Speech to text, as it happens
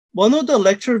one of the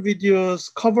lecture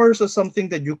videos covers something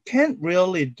that you can't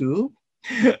really do,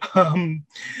 um,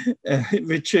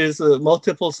 which is a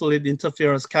multiple slit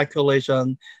interference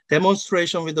calculation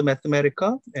demonstration with the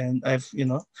Mathematica. And I've,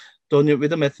 done it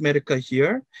with the Mathematica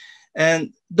here.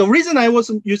 And the reason I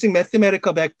wasn't using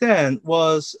Mathematica back then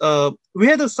was we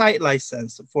had a site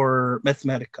license for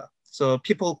Mathematica. So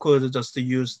people could just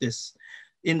use this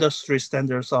industry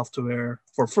standard software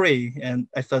for free. And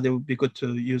I thought it would be good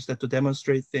to use that to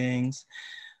demonstrate things.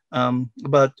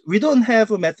 But we don't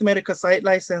have a Mathematica site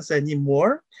license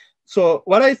anymore. So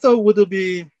what I thought would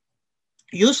be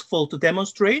useful to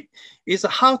demonstrate is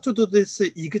how to do this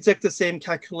exact same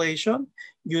calculation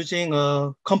using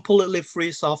a completely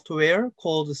free software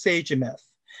called SageMath.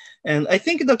 And I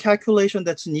think the calculation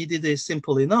that's needed is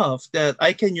simple enough that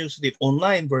I can use the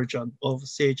online version of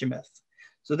SageMath.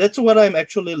 So that's what I'm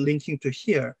actually linking to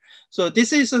here. So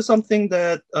this is something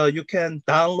that you can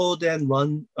download and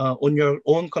run on your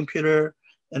own computer.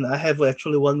 And I have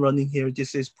actually one running here.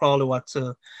 This is probably what's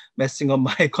messing up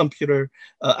my computer.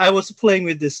 I was playing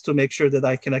with this to make sure that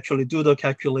I can actually do the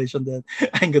calculation that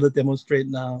I'm going to demonstrate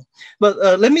now.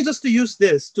 But let me just use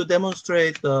this to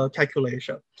demonstrate the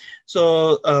calculation.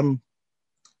 So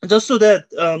just so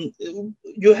that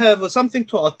you have something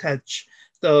to attach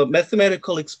the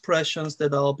mathematical expressions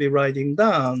that I'll be writing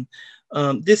down.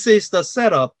 This is the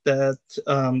setup that,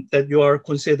 that you are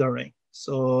considering.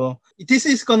 So this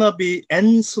is gonna be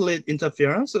n-slit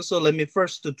interference. So let me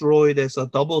first draw it as a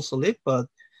double slit, but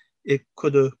it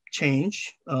could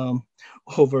change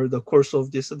over the course of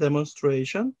this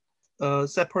demonstration.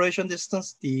 Separation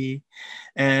distance D.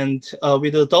 And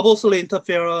with the double slit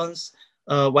interference,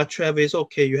 what you have is,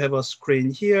 okay, you have a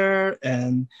screen here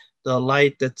and the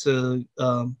light that's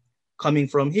coming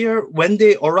from here. When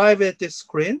they arrive at this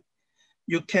screen,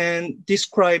 you can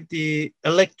describe the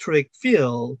electric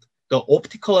field, the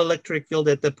optical electric field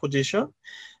at that position,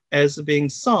 as being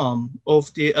sum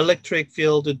of the electric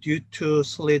field due to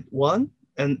slit 1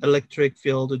 and electric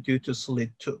field due to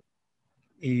slit 2.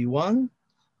 E1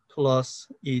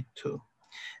 plus E2.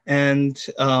 And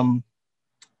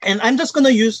I'm just going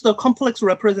to use the complex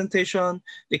representation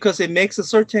because it makes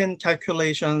certain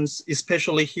calculations,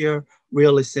 especially here,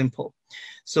 really simple.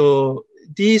 So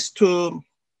these two,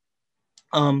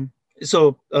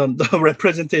 the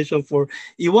representation for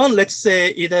E1, let's say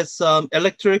it has some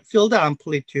electric field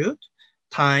amplitude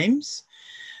times,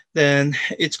 then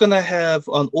it's going to have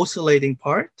an oscillating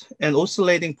part, and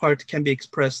oscillating part can be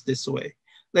expressed this way.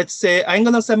 Let's say I'm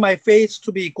going to set my phase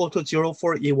to be equal to 0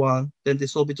 for E1, then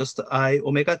this will be just I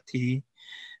omega t.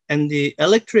 And the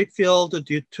electric field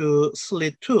due to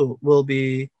slit 2 will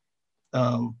be,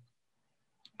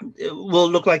 it will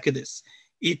look like this.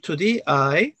 E to the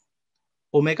I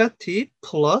omega t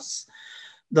plus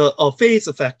the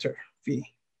phase factor V.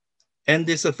 And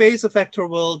this phase factor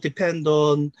will depend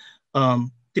on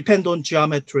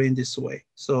geometry in this way.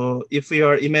 So if we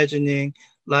are imagining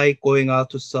light going out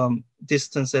to some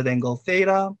distance at angle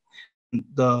theta,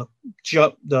 the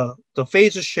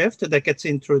phase shift that gets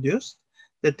introduced,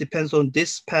 that depends on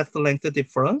this path length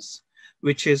difference,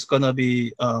 which is gonna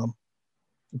be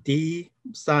d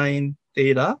sine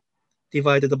theta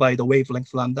divided by the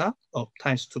wavelength lambda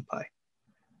times 2 pi.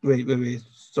 Wait,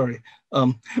 sorry.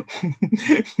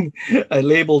 I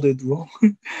labeled it wrong.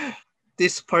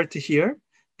 This part here,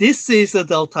 this is a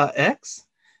delta x,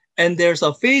 and there's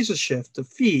a phase shift,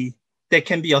 phi, that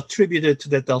can be attributed to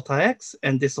the delta x,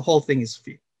 and this whole thing is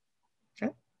phi.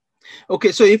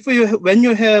 Okay, so when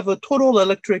you have a total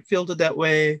electric field that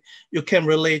way, you can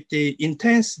relate the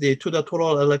intensity to the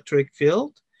total electric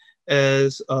field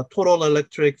as a total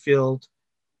electric field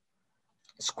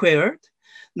squared.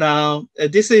 Now,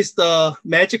 this is the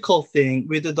magical thing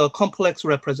with the complex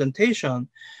representation,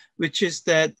 which is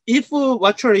that if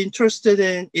what you're interested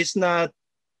in is not,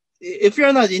 if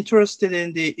you're not interested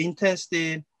in the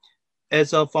intensity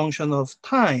as a function of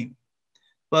time,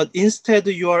 but instead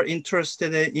you are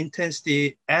interested in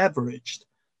intensity averaged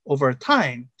over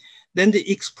time, then the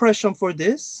expression for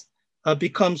this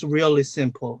becomes really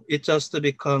simple. It just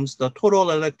becomes the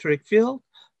total electric field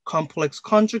complex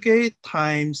conjugate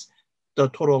times the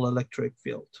total electric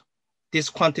field. This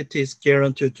quantity is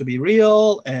guaranteed to be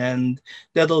real, and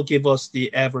that'll give us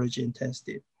the average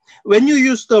intensity. When you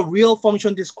use the real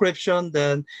function description,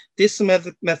 then this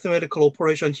mathematical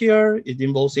operation here, it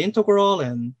involves integral,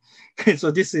 and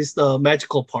so this is the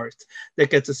magical part that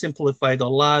gets simplified a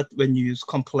lot when you use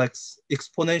complex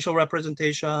exponential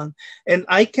representation. And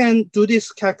I can do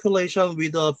this calculation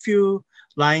with a few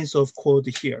lines of code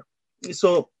here.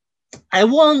 So I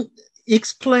won't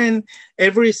explain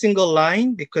every single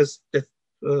line because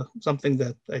something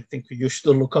that I think you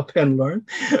should look up and learn.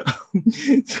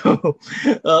 So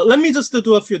let me just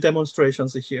do a few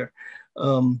demonstrations here.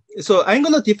 So I'm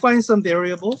going to define some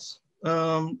variables.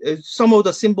 Some of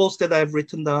the symbols that I've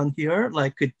written down here,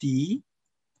 like d,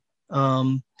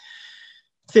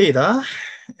 theta,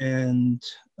 and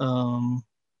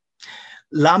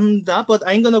lambda, but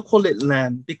I'm going to call it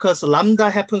lam because lambda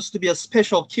happens to be a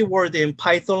special keyword in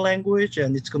Python language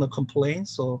and it's going to complain.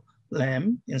 So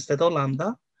lam instead of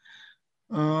lambda.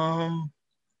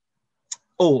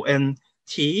 Oh, and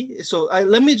t. So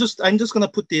I'm just going to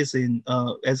put this in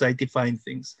as I define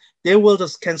things. They will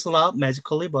just cancel out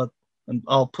magically, but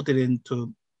I'll put it in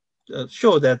to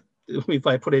show that if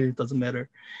I put it, it doesn't matter.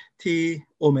 T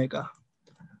omega.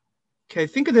 Okay, I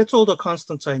think that's all the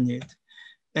constants I need.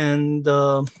 And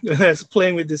when I was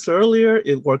playing with this earlier,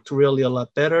 it worked really a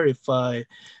lot better if I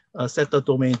set the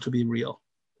domain to be real.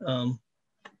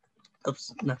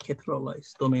 Oops, not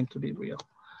capitalized, domain to be real.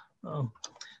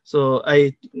 So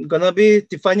I'm gonna be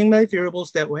defining my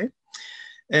variables that way.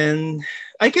 And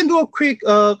I can do a quick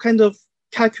kind of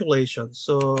calculation.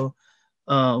 So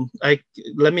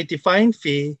let me define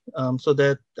phi so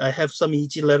that I have some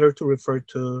easy letter to refer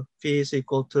to. Phi is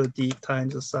equal to d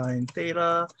times the sine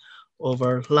theta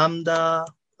over lambda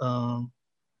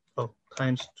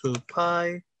times 2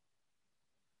 pi.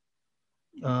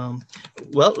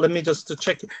 Well, let me just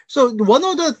check. So one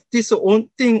of this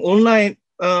online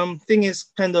thing is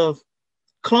kind of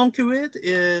clunky with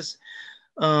is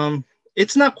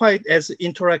it's not quite as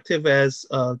interactive as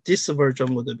this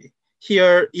version would be.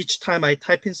 Here, each time I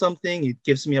type in something, it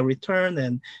gives me a return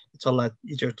and it's a lot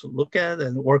easier to look at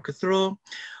and work through.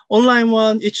 Online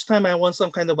one, each time I want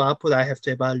some kind of output, I have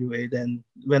to evaluate. And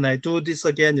when I do this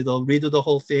again, it'll redo the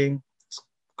whole thing. It's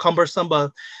cumbersome,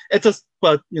 but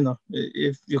you know,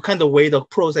 if you kind of weigh the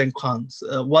pros and cons,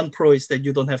 one pro is that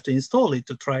you don't have to install it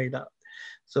to try it out.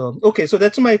 So, okay, so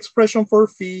that's my expression for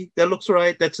phi. That looks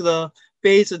right. That's the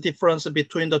phase difference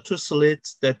between the two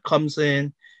slits that comes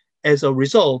in as a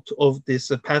result of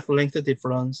this path length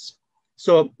difference.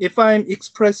 So if I'm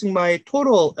expressing my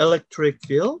total electric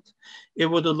field, it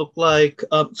would look like,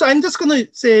 so I'm just gonna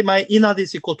say my E naught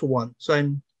is equal to 1. So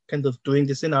I'm kind of doing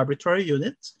this in arbitrary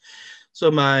units. So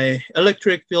my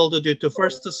electric field due to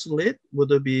first slit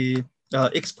would be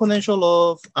exponential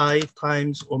of I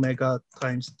times omega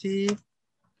times t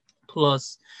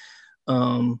plus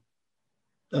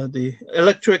the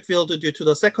electric field due to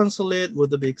the second slit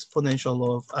would be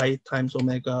exponential of I times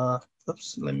omega,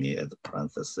 oops, let me add a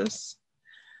parenthesis,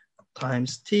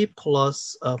 times t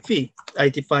plus phi. I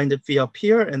defined the phi up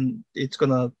here and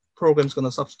program's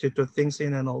gonna substitute the things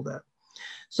in and all that.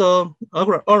 So,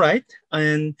 all right,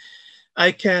 and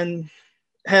I can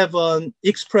have an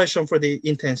expression for the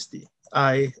intensity.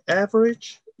 I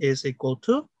average is equal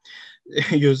to,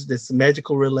 use this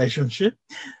magical relationship.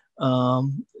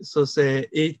 So say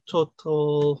A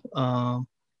total,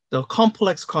 the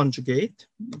complex conjugate.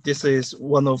 This is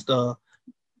one of the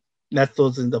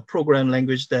methods in the program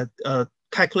language that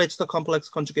calculates the complex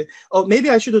conjugate. Oh, maybe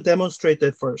I should demonstrate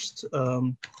that first.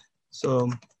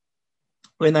 So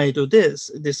when I do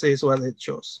this, this is what it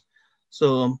shows.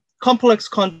 So complex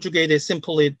conjugate is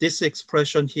simply this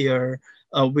expression here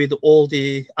with all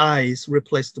the i's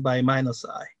replaced by minus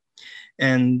I.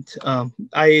 And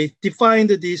I defined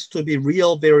these to be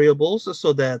real variables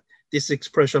so that this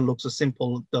expression looks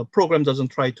simple. The program doesn't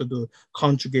try to do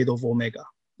conjugate of omega,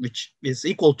 which is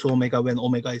equal to omega when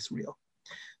omega is real.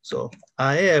 So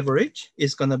I average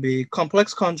is going to be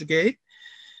complex conjugate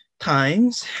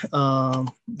times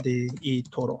the E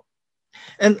total.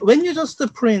 And when you just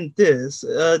print this,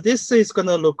 this is going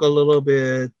to look a little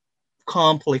bit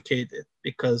complicated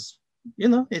because, you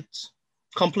know, it's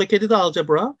complicated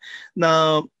algebra.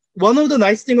 Now, one of the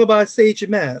nice things about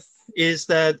SageMath is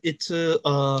that it's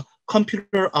a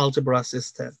computer algebra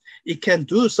system. It can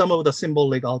do some of the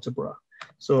symbolic algebra.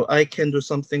 So I can do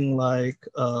something like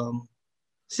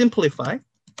simplify.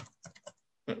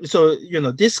 So, you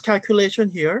know, this calculation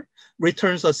here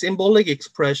returns a symbolic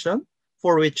expression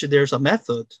for which there's a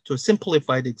method to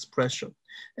simplify the expression.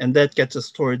 And that gets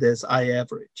stored as I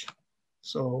average.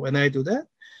 So when I do that,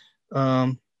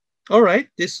 all right,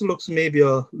 this looks maybe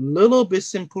a little bit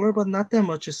simpler, but not that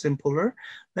much simpler.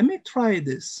 Let me try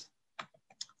this.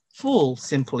 Full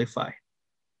simplify.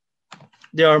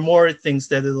 There are more things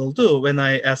that it'll do when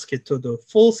I ask it to do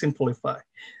full simplify.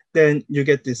 Then you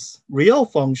get this real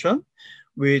function,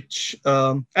 which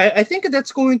I think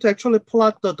that's going to actually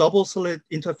plot the double slit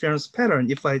interference pattern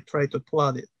if I try to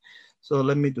plot it. So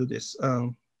let me do this.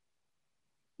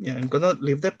 Yeah, I'm gonna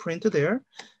leave that print there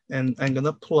and I'm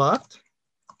gonna plot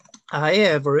I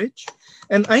average.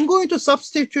 And I'm going to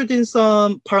substitute in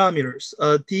some parameters,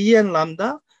 D and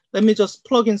lambda. Let me just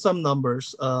plug in some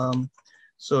numbers.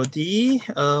 So D,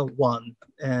 1,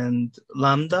 and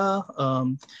lambda.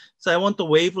 So I want the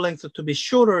wavelength to be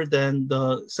shorter than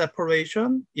the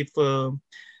separation. If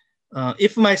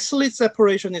my slit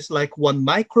separation is like 1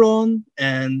 micron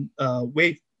and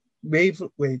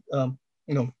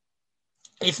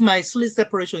if my slit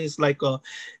separation is like a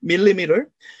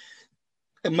millimeter,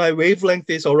 and my wavelength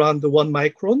is around the 1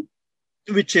 micron,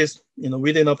 which is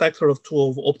within a factor of 2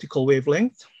 of optical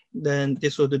wavelength, then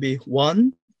this would be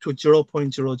 1 to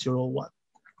 0.001.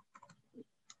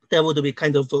 That would be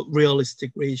kind of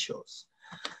realistic ratios.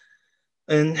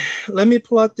 And let me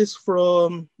plot this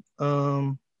from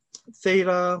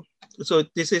theta. So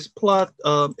this is plot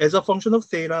as a function of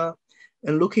theta.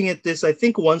 And looking at this, I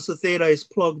think once the theta is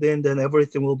plugged in, then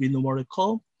everything will be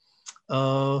numerical.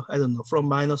 I don't know, from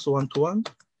 -1 to 1.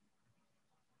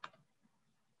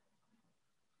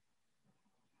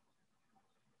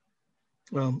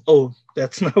 Oh,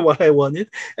 that's not what I wanted.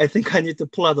 I think I need to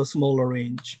plot a smaller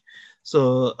range.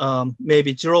 So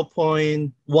maybe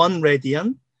 0.1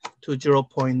 radian to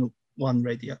 0.1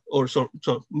 radian, or so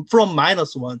from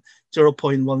 -1,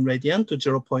 0.1 radian to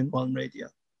 0.1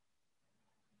 radian.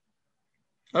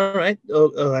 All right,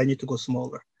 I need to go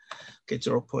smaller. Okay,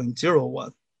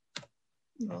 0.01.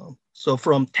 So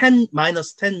from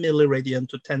 -10 milliradian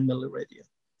to 10 milliradian,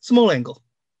 small angle.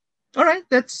 All right,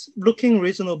 that's looking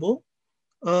reasonable.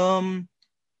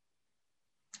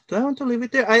 Do I want to leave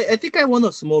it there? I think I want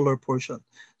a smaller portion.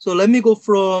 So let me go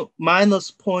from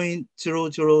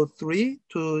 -0.003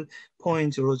 to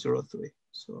 0.003.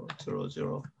 So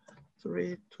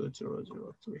 003 to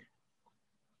 003.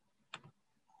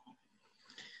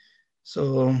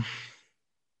 So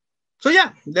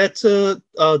yeah, that's a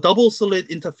double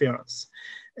slit interference.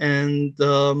 And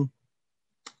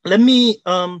let me,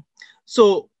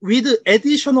 so with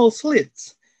additional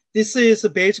slits, this is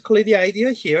basically the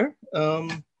idea here.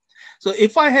 So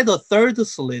if I had a third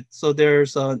slit, so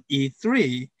there's an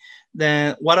E3,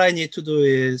 then what I need to do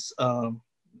is,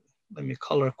 let me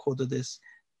color code this.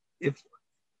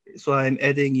 So I'm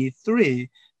adding E3,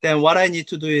 then what I need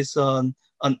to do is an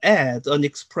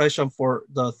expression for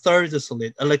the third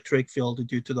slit, electric field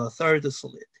due to the third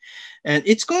slit. And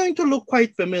it's going to look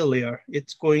quite familiar.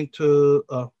 It's going to,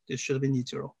 this should have been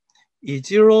E0.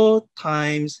 E0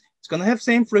 times, it's going to have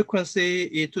same frequency,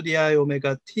 e to the I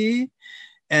omega t.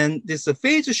 And this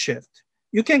phase shift,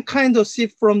 you can kind of see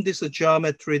from this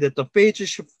geometry that the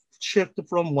phase shift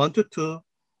from 1 to 2,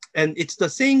 and it's the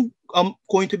same,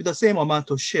 going to be the same amount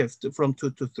of shift from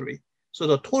 2 to 3. So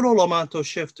the total amount of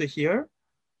shift here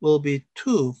will be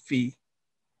 2 phi.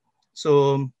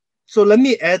 So let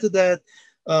me add that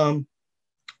to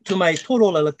my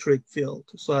total electric field.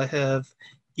 So I have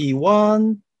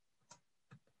E1,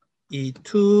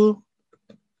 E2,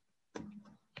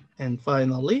 and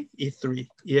finally E3,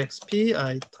 exp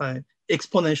I time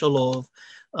exponential of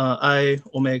I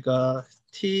omega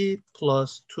t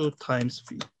plus 2 times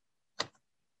phi.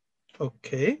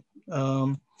 Okay,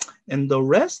 and the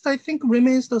rest I think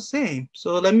remains the same.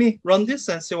 So let me run this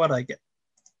and see what I get.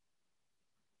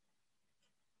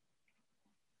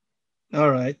 All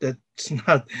right,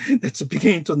 that's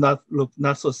beginning to look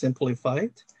not so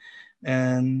simplified.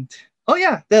 And oh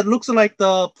yeah, that looks like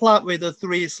the plot with the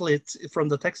 3 slits from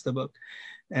the textbook.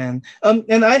 And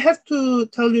I have to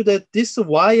tell you that this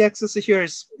y-axis here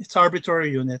it's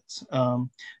arbitrary units.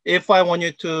 If I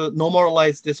wanted to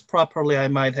normalize this properly, I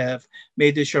might have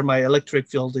made sure my electric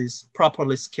field is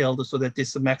properly scaled so that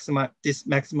this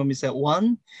maximum is at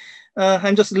 1.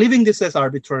 I'm just leaving this as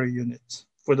arbitrary units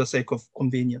for the sake of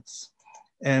convenience.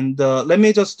 And let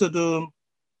me just do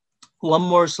one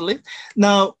more slit.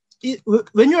 Now,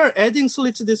 when you are adding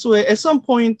slits this way, at some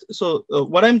point, so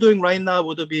what I'm doing right now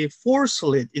would be 4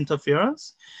 slit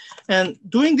interference. And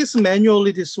doing this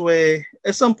manually this way,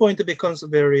 at some point it becomes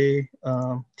very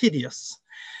tedious.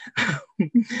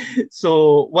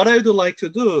 So what I would like to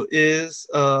do is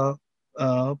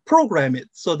program it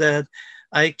so that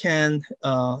I can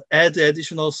add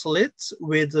additional slits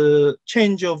with the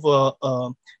change of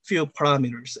a few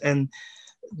parameters. And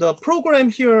the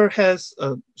program here has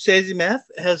SageMath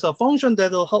has a function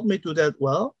that will help me do that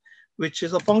well, which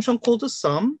is a function called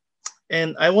sum.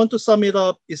 And I want to sum it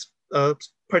up is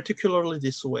particularly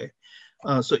this way.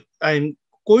 So I'm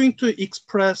going to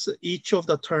express each of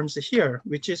the terms here,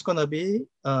 which is going to be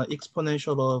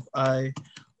exponential of I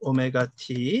omega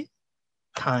t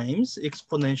times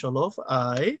exponential of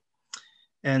I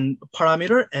and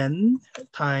parameter n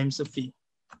times phi.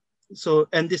 So,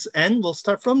 and this n will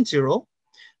start from 0,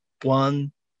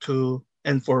 1, 2,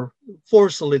 And for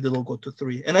 4 slit, it'll go to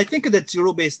 3. And I think that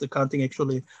zero-based counting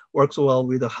actually works well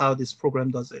with how this program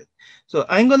does it. So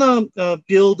I'm gonna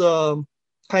build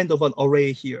kind of an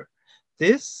array here.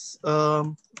 This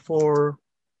for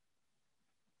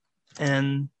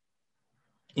n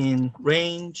in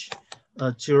range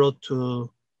 0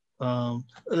 to,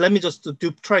 let me just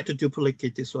try to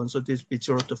duplicate this one. So this be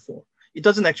 0 to 4. It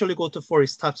doesn't actually go to 4, it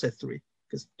stops at 3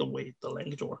 because the way the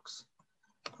language works.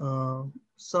 All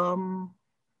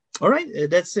right,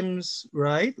 that seems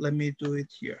right. Let me do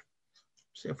it here.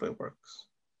 See if it works.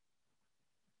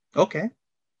 Okay.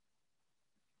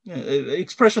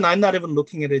 Expression, I'm not even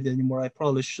looking at it anymore. I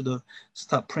probably should have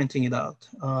stopped printing it out.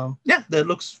 Yeah, that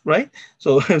looks right.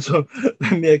 So, so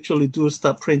let me actually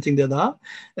stop printing that out.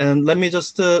 And let me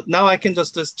just, now I can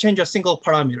just change a single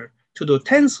parameter to the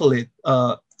 10 slit,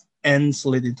 n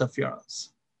slit interference.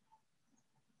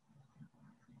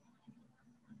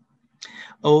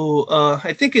 Oh,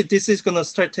 I think this is gonna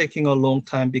start taking a long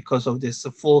time because of this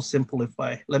full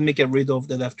simplify. Let me get rid of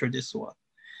that after this one.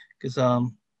 Because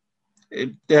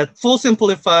that full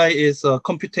simplify is a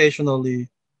computationally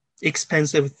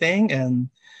expensive thing, and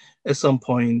at some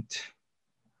point,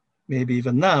 maybe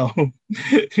even now,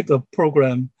 the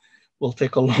program will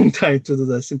take a long time to do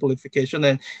the simplification,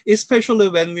 and especially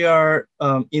when we are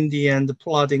in the end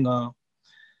plotting a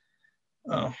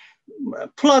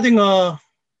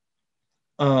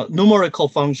numerical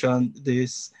function.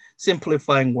 This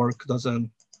simplifying work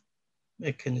doesn't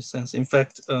make any sense. In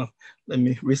fact, let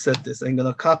me reset this. I'm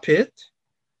gonna copy it,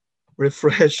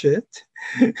 refresh it.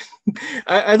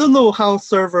 I don't know how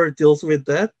server deals with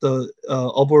that, the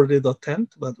aborted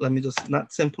attempt, but let me just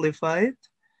not simplify it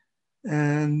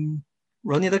and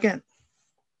run it again.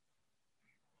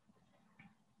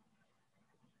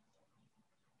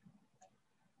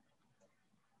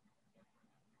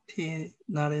 T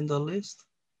not in the list.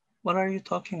 What are you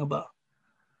talking about?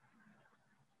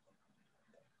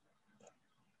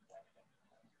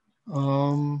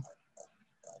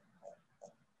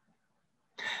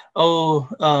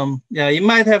 Yeah, you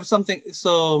might have something.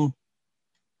 So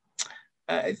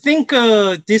I think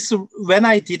this, when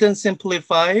I didn't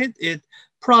simplify it, it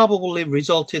probably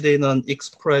resulted in an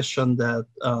expression that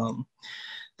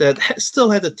that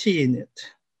still had a t in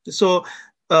it. So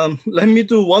let me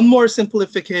do one more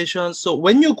simplification. So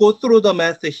when you go through the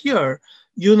math here,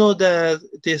 you know that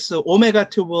this omega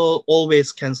 2 will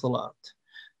always cancel out.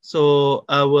 So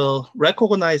I will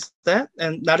recognize that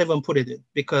and not even put it in,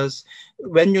 because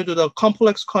when you do the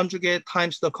complex conjugate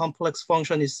times the complex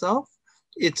function itself,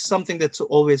 it's something that's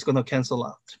always going to cancel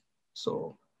out.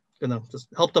 So just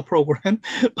help the program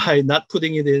by not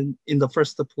putting it in the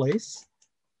first place.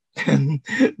 And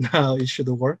now it should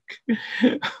work.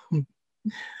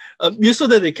 You saw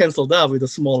that it canceled out with the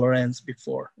smaller ends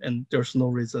before, and there's no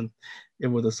reason it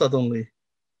would suddenly.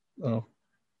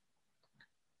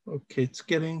 Okay, it's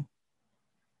getting.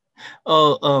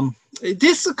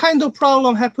 This kind of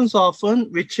problem happens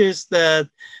often, which is that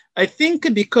I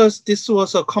think because this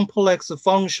was a complex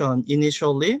function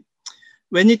initially,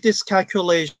 when it is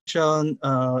calculation,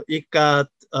 it got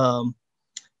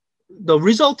the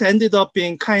result ended up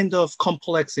being kind of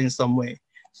complex in some way.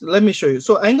 So let me show you.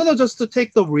 So I'm gonna just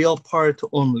take the real part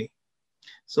only.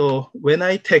 So when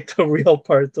I take the real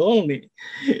part only,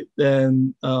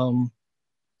 then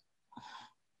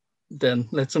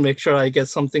let's make sure I get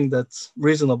something that's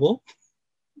reasonable.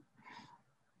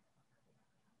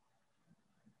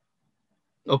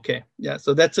 Okay, yeah,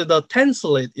 so that's the 10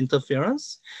 slit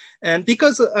interference. And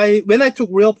because when I took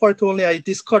real part only, I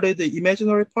discarded the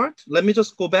imaginary part. Let me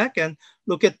just go back and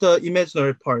look at the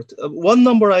imaginary part. One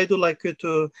number I do like you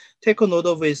to take a note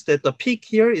of is that the peak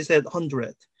here is at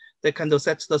 100. That kind of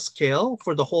sets the scale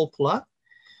for the whole plot.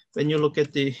 When you look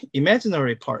at the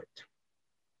imaginary part.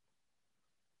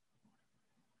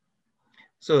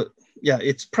 So yeah,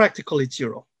 it's practically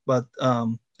 0, but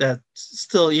that's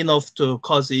still enough to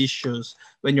cause issues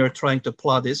when you're trying to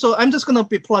plot it. So I'm just gonna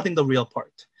be plotting the real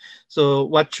part. So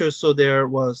what you saw there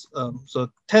was,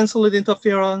 so 10 slit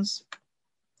interference,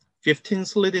 15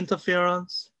 slit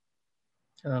interference.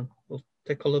 We'll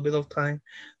take a little bit of time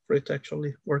for it to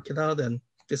actually work it out and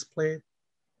display it.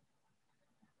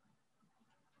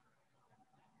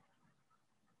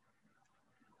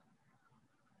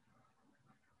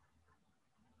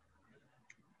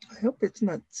 I hope it's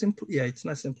not simple. Yeah, it's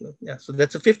not simple. Yeah, so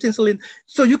that's a 15 slit.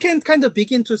 So you can kind of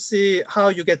begin to see how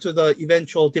you get to the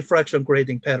eventual diffraction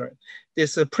grading pattern.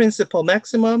 This principal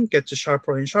maximum gets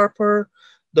sharper and sharper.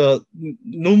 The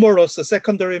numerous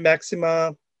secondary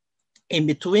maxima in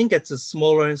between gets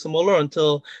smaller and smaller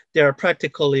until they are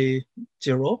practically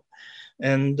 0.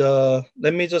 And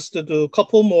let me just do a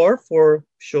couple more for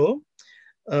show.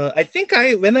 I think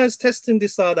when I was testing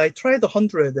this out, I tried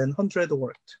 100 and 100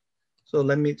 worked. So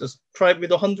let me just try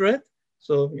with 100.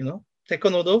 So, take a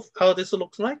note of how this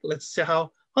looks like. Let's see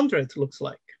how 100 looks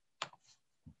like.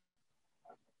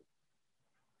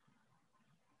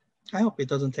 I hope it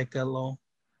doesn't take that long.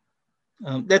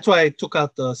 That's why I took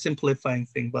out the simplifying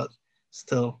thing, but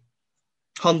still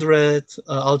 100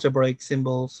 algebraic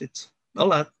symbols, it's a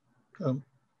lot.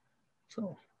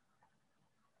 So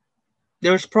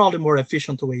there's probably more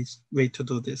efficient way to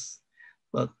do this,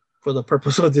 but for the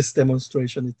purpose of this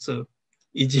demonstration, it's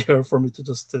easier for me to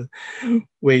just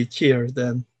wait here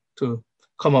than to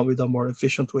come up with a more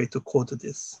efficient way to code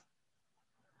this.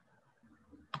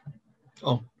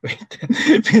 Oh, wait,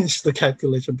 finish the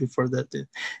calculation before that.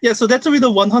 Yeah, so that's with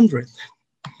the 100.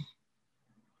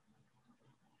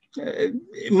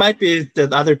 It might be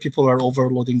that other people are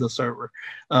overloading the server.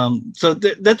 So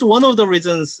that's one of the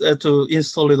reasons to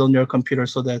install it on your computer,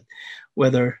 so that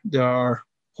whether there are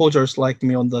hodgers like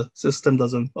me on the system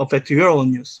doesn't affect your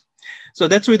own use. So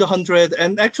that's with 100.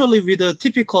 And actually with the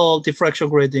typical diffraction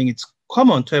grading, it's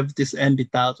common to have this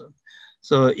NB1000.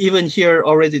 So even here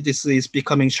already this is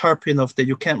becoming sharp enough that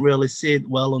you can't really see it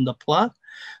well on the plot.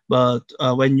 But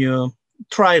when you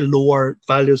try lower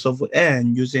values of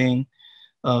n using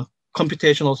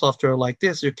computational software like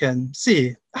this, you can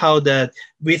see how that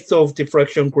width of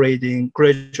diffraction grading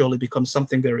gradually becomes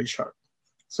something very sharp.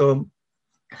 So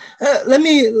let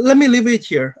me leave it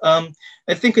here.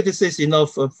 I think this is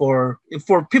enough for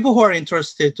people who are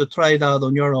interested to try it out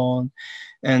on your own,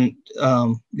 and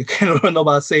you can learn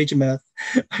about SageMath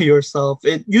yourself.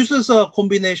 It uses a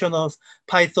combination of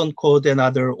Python code and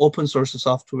other open source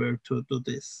software to do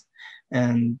this.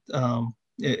 And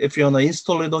if you want to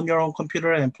install it on your own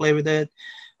computer and play with it,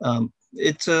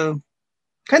 it's a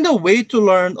kind of way to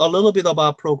learn a little bit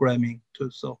about programming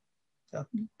too. So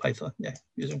Python, yeah,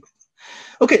 using Python.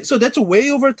 Okay, so that's way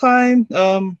over time.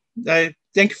 I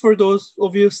thank you for those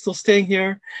of you still staying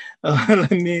here.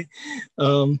 Let me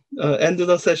end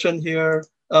the session here.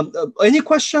 Any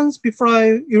questions before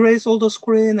I erase all the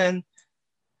screen and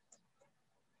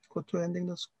go to ending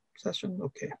the session?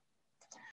 Okay.